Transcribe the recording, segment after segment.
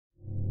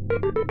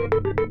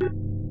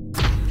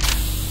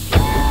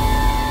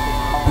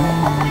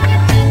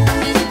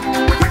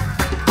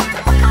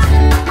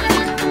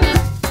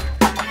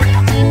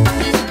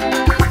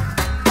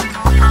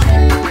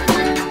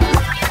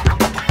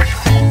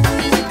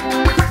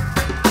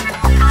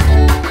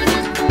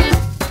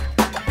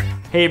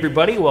Hey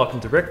everybody, welcome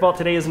to BrickVault.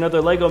 Today is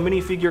another LEGO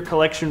minifigure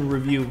collection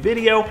review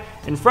video.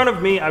 In front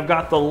of me, I've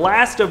got the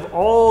last of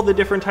all the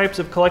different types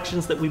of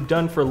collections that we've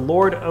done for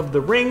Lord of the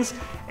Rings,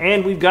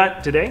 and we've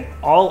got today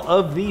all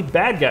of the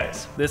bad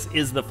guys. This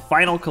is the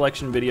final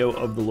collection video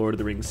of the Lord of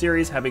the Rings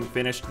series, having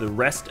finished the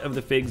rest of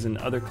the figs and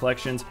other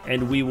collections,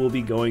 and we will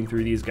be going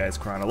through these guys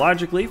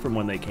chronologically from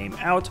when they came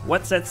out,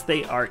 what sets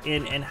they are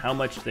in, and how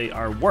much they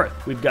are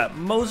worth. We've got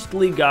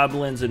mostly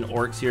goblins and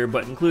orcs here,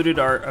 but included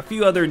are a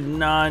few other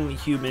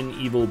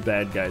non-human evil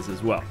bad guys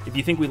as well. If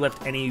you think we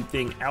left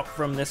anything out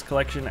from this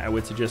collection, I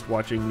would suggest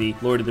watching the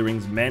Lord of the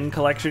Rings Men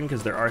collection,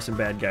 because there are some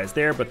bad guys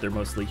there, but they're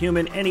mostly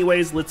human.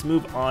 Anyways, let's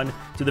move on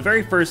to the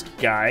very first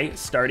guy,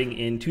 starting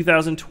in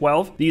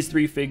 2012. These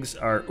three figs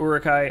are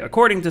Uruk-hai.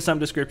 According to some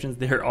descriptions,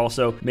 they're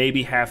also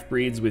maybe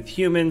half-breeds with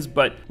humans,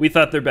 but we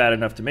thought they're bad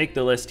enough to make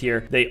the list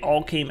here. They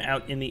all came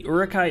out in the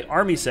Uruk-hai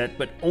army set,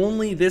 but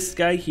only this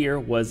guy here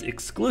was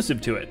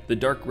exclusive to it. The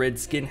dark red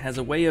skin has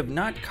a way of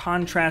not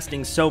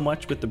contrasting so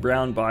much with the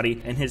brown body,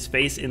 and his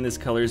face in this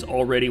color is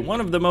already one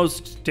of the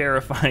most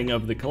terrifying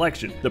of the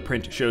collection. The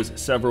print shows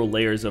several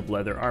layers of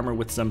leather armor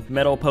with some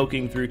metal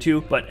poking through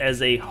too, but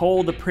as a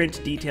whole, the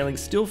print detailing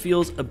still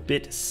feels a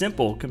bit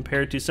simple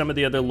compared to some of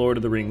the other Lord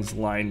of the Rings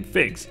line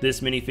figs. This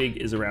minifig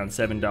is around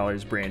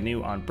 $7 brand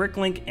new on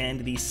Bricklink,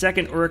 and the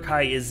second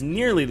Uruk-hai is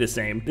nearly the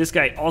same. This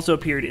guy also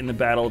appeared in the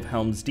Battle of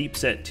Helm's Deep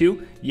set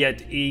too,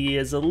 yet he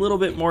is a little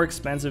bit more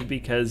expensive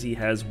because he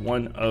has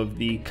one of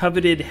the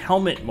coveted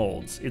helmet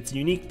molds. It's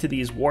unique to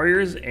these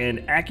warriors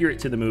and accurate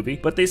to the movie,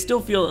 but they still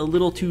feel a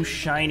little too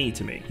shiny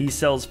to me. He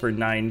sells for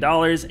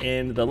 $9,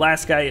 and the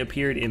last guy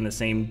appeared in the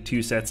same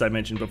two sets I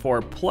mentioned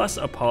before, plus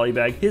a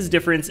polybag. His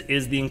difference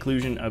is the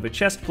inclusion of a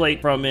chest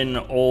plate from an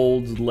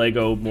old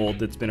Lego mold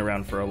that's been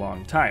around for a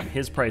long time.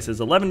 His price is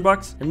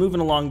 $11, and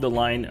moving along the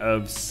line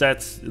of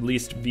sets, at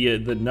least via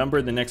the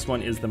number, the next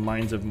one is the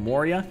Mines of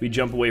Moria. We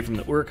jump away from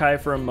the Uruk-hai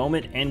for a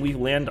moment, and we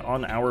land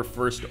on our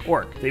first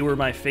orc. They were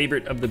my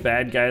favorite of the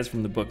bad guys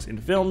from the books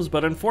and films,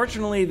 but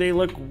unfortunately they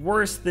look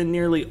worse than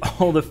nearly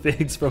all the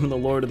figs from the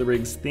Lord of the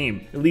Rings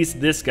theme. At least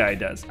this guy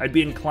does. I'd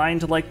be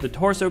inclined to like the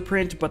torso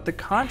print, but the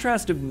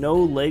contrast of no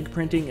leg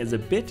printing is a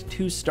bit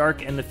too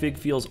stark, and the fig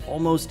feels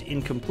almost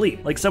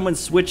incomplete, like someone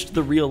switched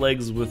the real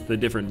legs with the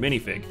different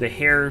minifig. The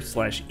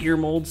hair/ear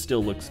mold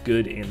still looks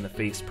good, and the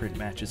face print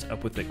matches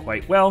up with it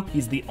quite well.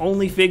 He's the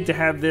only fig to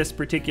have this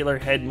particular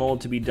head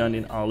mold to be done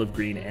in olive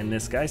green, and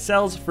this guy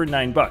sells for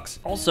 $9.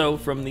 Also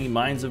from the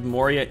Mines of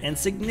Moria, and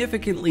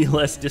significantly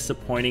less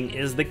disappointing,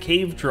 is the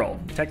cave troll.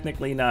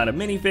 Technically not a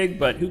minifig,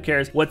 but who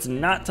cares? What's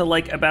not to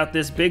like about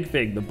this big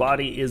fig? The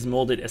body is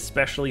molded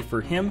especially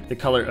for him. The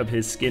color of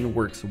his skin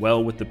works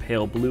well with the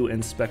pale blue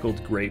and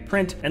speckled gray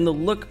print, and the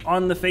look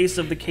on the face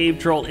of the cave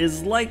troll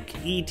is like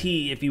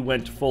E.T. if he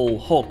went full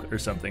Hulk or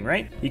something,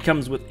 right? He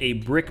comes with a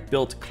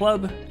brick-built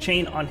club,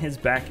 chain on his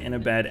back, and a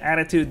bad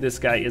attitude. This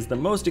guy is the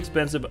most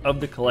expensive of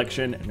the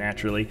collection,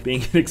 naturally,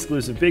 being an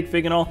exclusive big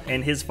fig and all,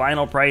 and his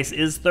final price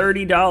is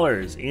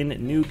 $30 in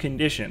new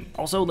condition.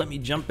 Also, let me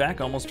jump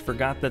back, almost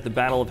forgot that the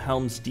Battle of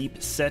Helm's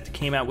Deep set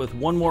came out with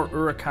one more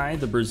Uruk-hai,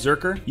 the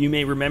Berserker. You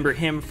may remember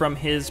him from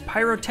his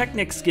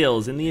pyrotechnic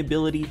skills and the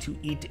ability to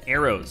eat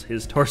arrows.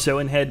 His torso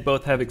and head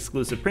both have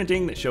exclusive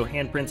printing that show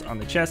handprints on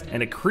the chest,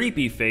 and a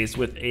creepy face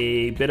with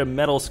a bit of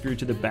metal screwed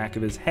to the back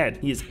of his head.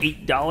 He is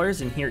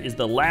 $8, and here is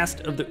the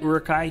last of the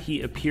Uruk-hai.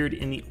 He appeared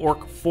in the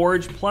Orc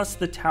Forge plus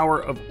the Tower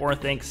of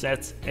Orthanc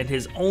sets, and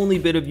his only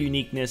bit of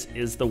uniqueness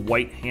is the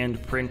white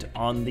handprint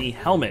on the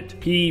helmet.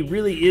 He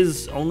really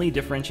is only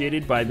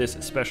differentiated by this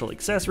special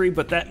accessory,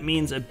 but that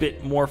means a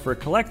bit more for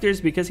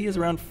collectors because he is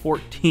around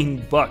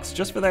 $14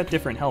 just for that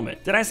different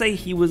helmet. Did I say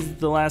he was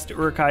the last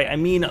Uruk-hai? I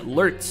mean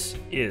Lurtz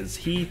is.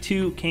 He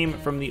too came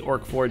from the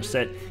Orc Forge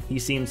set. He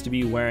seems to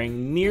be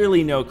wearing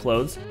nearly no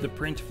clothes. The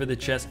print for the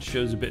chest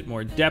shows a bit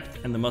more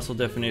depth, and the muscle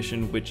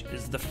definition, which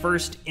is the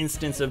first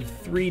instance of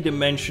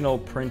three-dimensional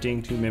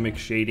printing to mimic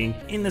shading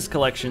in this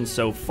collection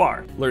so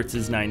far. Lurtz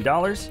is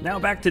 $9. Now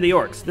back to the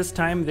orcs. This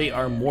time they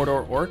are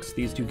Mordor orcs.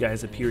 These two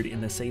guys appeared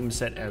in the same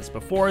set as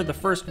before. The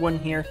first one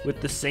here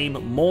with the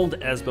same mold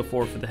as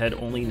before for the head,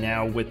 only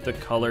now with the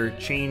color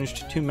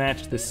changed to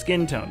match the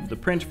skin tone. The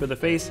print for the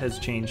face has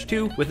changed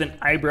too, with an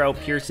eyebrow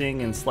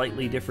piercing and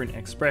slightly different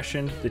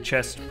expression. The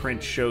chest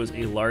print shows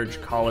a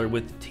large collar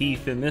with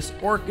teeth, and this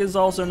orc is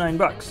also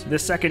 $9. The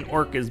second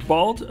orc is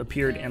bald,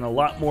 appeared in a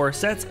lot more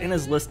sets, and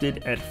is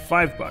listed at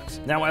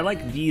 $5. Now I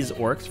like these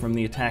orcs from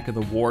the Attack of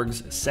the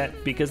Wargs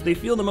set because they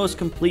feel the most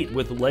complete,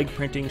 with leg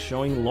printing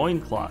showing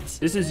loincloths.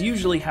 This is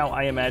usually how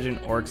I imagine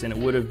orcs, and it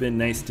would have been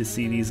nice to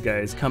see these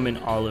guys come in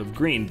olive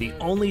green. The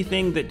only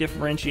thing that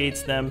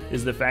differentiates them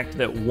is the fact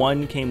that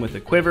one came with a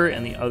quiver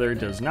and the other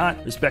does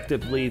not.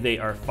 Respectively, they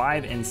are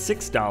 $5 and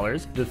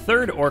 $6. The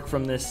third orc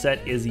from this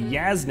set is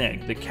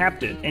Yazneg, the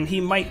captain, and he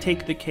might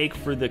take the cake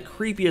for the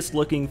creepiest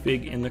looking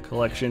fig in the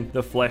collection.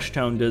 The flesh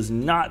tone does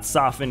not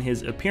soften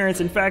his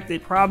appearance. In fact,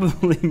 it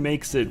probably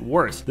makes it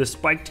worse. The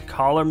spiked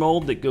collar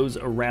mold that goes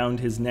around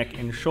his neck neck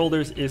and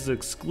shoulders is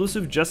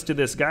exclusive just to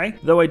this guy,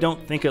 though I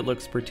don't think it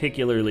looks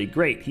particularly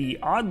great. He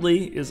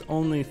oddly is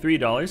only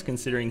 $3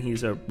 considering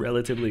he's a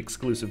relatively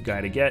exclusive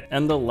guy to get,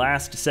 and the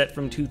last set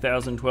from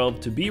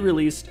 2012 to be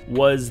released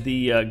was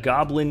the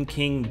Goblin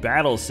King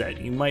battle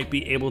set. You might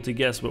be able to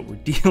guess what we're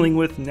dealing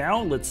with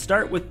now. Let's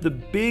start with the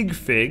big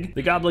fig.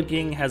 The Goblin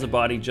King has a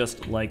body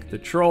just like the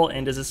troll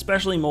and is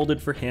especially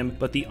molded for him,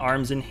 but the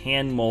arms and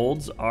hand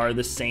molds are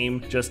the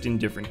same, just in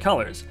different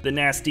colors. The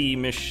nasty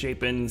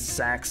misshapen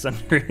sacks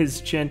under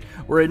his chin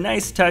were a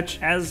nice touch,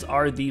 as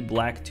are the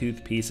black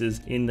tooth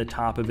pieces in the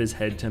top of his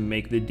head to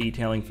make the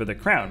detailing for the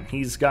crown.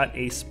 He's got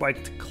a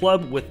spiked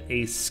club with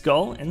a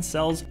skull and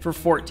sells for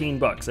 14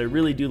 bucks. I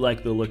really do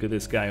like the look of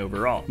this guy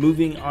overall.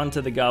 Moving on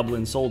to the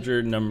Goblin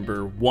Soldier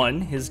number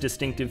 1, his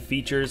distinctive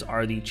features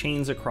are the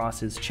chains across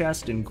his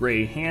chest and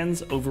gray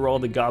hands. Overall,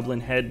 the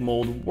Goblin head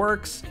mold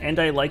works, and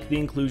I like the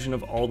inclusion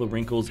of all the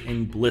wrinkles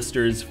and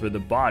blisters for the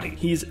body.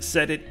 He's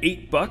set at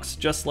 8 bucks,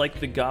 just like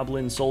the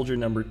Goblin Soldier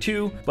number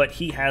 2, but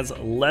he has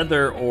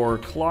leather or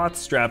cloth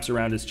straps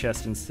around his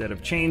chest instead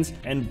of chains,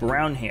 and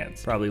brown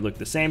hands. Probably look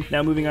the same.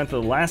 Now moving on to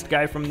the last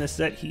guy from this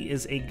set, he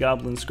is a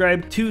Goblin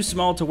Scribe. Too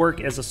small to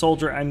work as a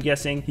soldier, I'm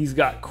guessing. He's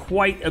got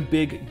quite a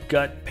big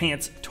gut,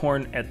 pants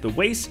torn at the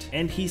waist,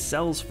 and he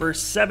sells for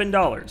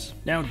 $7.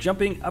 Now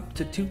jumping up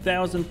to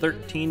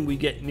 2013, we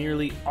get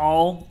nearly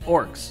all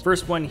orcs.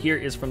 First one here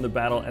is from the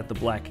Battle at the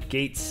Black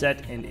Gate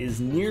set and is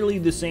nearly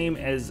the same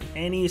as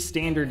any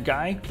standard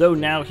guy, though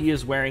now he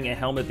is wearing a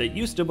helmet that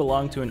used to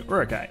belong to an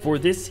Uruk-hai. For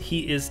this,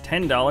 he is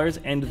 $10,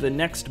 and the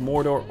next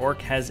Mordor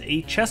orc has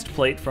a chest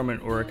plate from an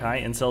Uruk-hai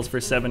and sells for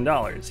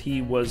 $7.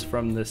 He was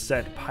from the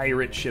set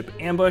Pirate Ship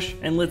Ambush,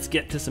 and let's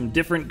get to some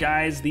different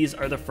guys. These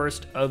are the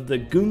first of the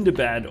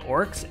Gundabad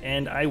orcs,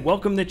 and I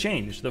welcome the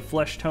change. The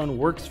flesh tone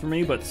works for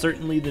me, but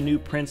certainly the new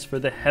prints for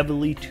the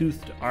heavily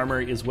toothed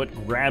armor is what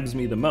grabs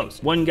me the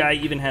most. One guy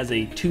even has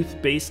a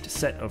tooth-based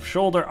set of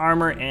shoulder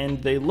armor,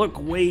 and they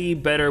look way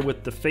better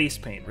with the face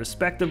paint.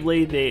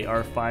 Respectively, they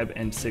are $5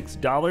 and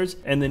 $6,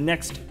 and the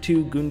next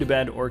two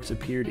Gundabad orcs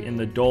appeared in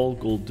the Dol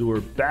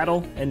Guldur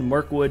Battle and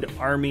Mirkwood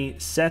Army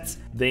sets.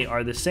 They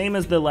are the same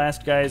as the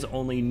last guys,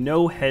 only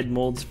no head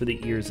molds for the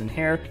ears and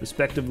hair.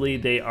 Respectively,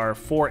 they are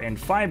 $4 and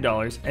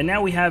 $5, and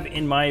now we have,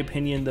 in my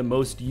opinion, the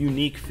most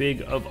unique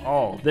fig of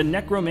all, the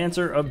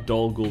Necromancer of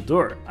Dol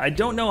Guldur. I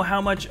don't know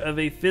how much of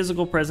a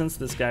physical presence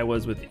this guy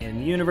was within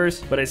the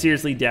universe, but I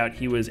seriously doubt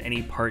he was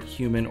any part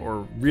human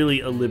or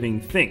really a living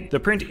thing. The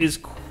print is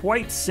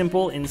quite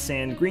simple in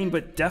sand green,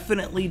 but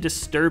definitely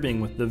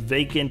disturbing with the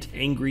vacant,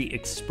 angry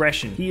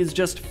expression. He is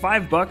just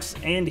 $5,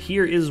 and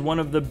here is one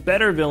of the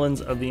better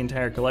villains of the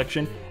entire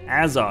collection,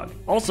 Azog.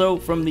 Also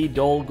from the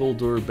Dol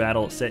Guldur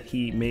battle set,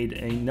 he made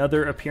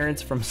another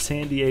appearance from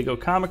San Diego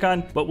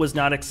Comic-Con, but was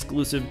not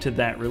exclusive to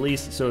that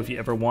release, so if you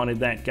ever wanted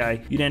that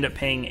guy, you'd end up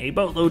paying a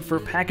boatload for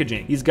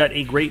packaging. He's got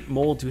a great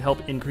mold to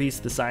help increase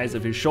the size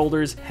of his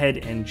shoulders, head,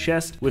 and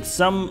chest, with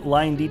some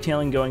line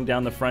detailing going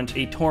down the front,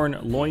 a torn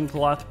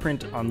loincloth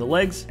print on the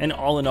legs, and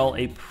all in all,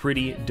 a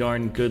pretty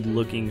darn good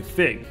looking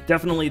fig.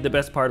 Definitely the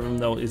best part of him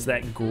though is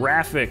that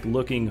graphic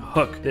looking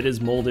hook that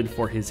is molded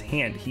for his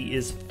hand. He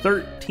is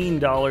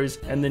 $13,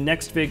 and the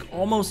next fig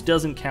almost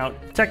doesn't count.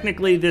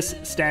 Technically, this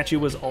statue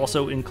was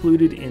also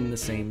included in the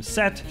same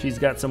set. She's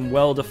got some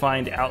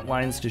well-defined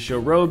outlines to show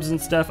robes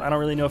and stuff. I don't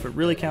really know if it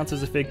really counts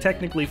as a fig.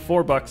 Technically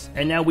 $4.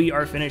 And now we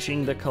are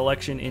finishing the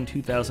collection in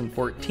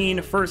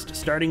 2014, first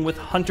starting with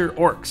Hunter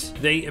Orcs.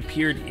 They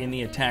appeared in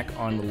the attack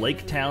on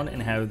Lake Town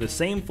and have the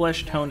same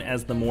flesh tone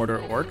as the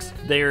Mordor Orcs.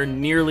 They are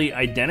nearly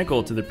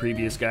identical to the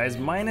previous guys,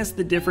 minus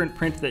the different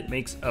print that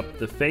makes up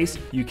the face.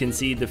 You can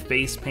see the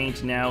face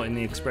paint now, and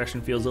the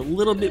expression feels a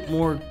little bit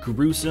more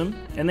gruesome,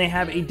 and they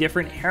have a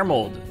different hair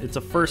mold. It's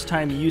a first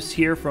time use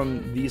here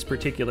from these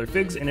particular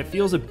figs, and it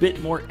feels a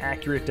bit more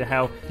accurate to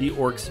how the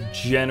orcs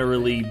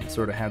generally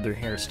sort of have their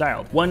hair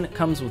styled. One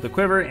comes with a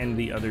quiver and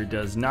the other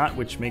does not,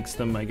 which makes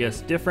them, I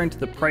guess, different.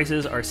 The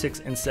prices are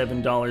 $6 and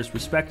 $7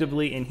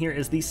 respectively, and here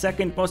is the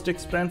second most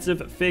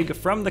expensive fig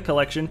from the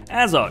collection,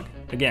 Azog.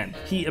 Again,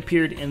 he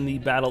appeared in the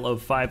Battle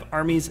of Five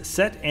Armies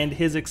set, and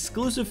his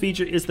exclusive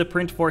feature is the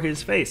print for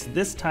his face.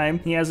 This time,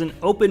 he has an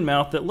open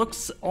mouth that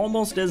looks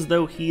almost as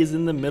though he is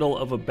in the middle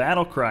of a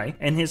battle cry,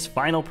 and his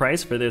final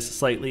price for this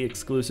slightly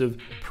exclusive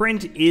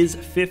print is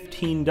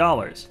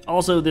 $15.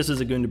 Also, this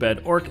is a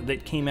Gundabad orc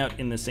that came out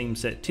in the same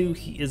set too.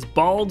 He is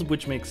bald,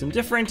 which makes him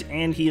different,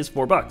 and he is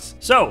 $4.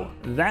 So,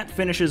 that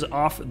finishes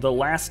off the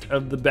last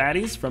of the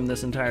baddies from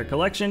this entire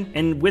collection,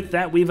 and with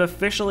that, we've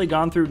officially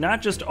gone through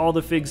not just all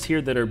the figs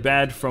here that are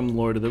bad from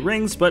Lord of the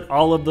Rings, but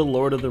all of the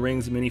Lord of the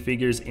Rings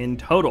minifigures in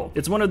total.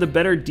 It's one of the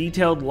better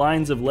detailed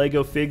lines of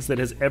LEGO figs that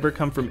has ever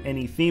come from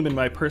any theme, in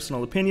my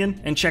personal opinion,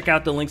 and check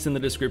out the links in the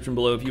description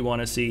below if you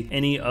want to see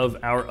any of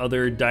our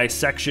other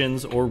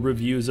dissections or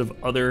reviews of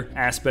other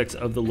aspects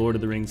of the Lord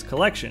of the Rings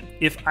collection.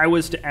 If I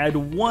was to add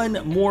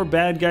one more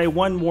bad guy,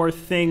 one more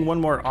thing, one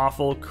more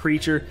awful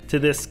creature to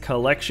this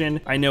collection,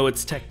 I know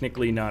it's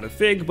technically not a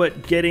fig,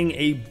 but getting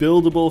a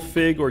buildable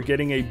fig or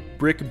getting a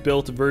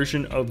brick-built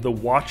version of the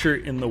Watcher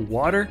in the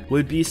water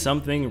would be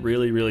something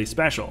really, really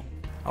special.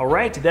 All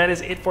right, that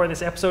is it for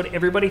this episode,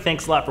 everybody.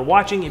 Thanks a lot for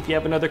watching. If you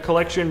have another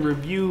collection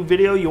review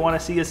video you want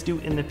to see us do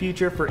in the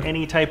future for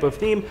any type of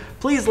theme,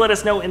 please let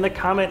us know in the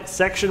comment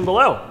section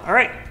below. All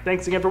right,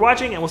 thanks again for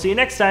watching, and we'll see you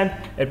next time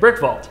at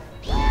BrickVault.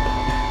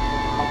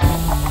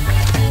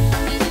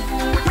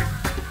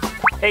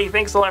 Hey,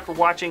 thanks a lot for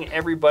watching,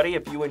 everybody.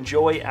 If you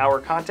enjoy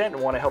our content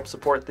and want to help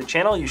support the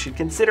channel, you should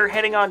consider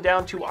heading on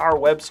down to our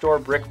web store,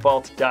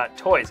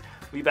 BrickVault.toys.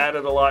 We've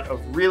added a lot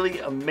of really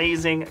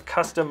amazing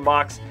custom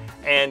mocks,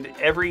 and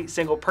every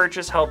single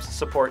purchase helps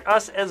support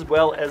us as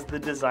well as the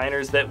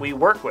designers that we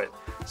work with.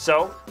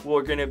 So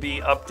we're going to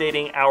be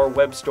updating our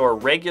web store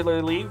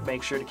regularly.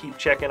 Make sure to keep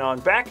checking on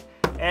back.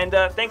 And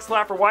thanks a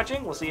lot for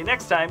watching. We'll see you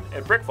next time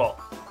at BrickVault.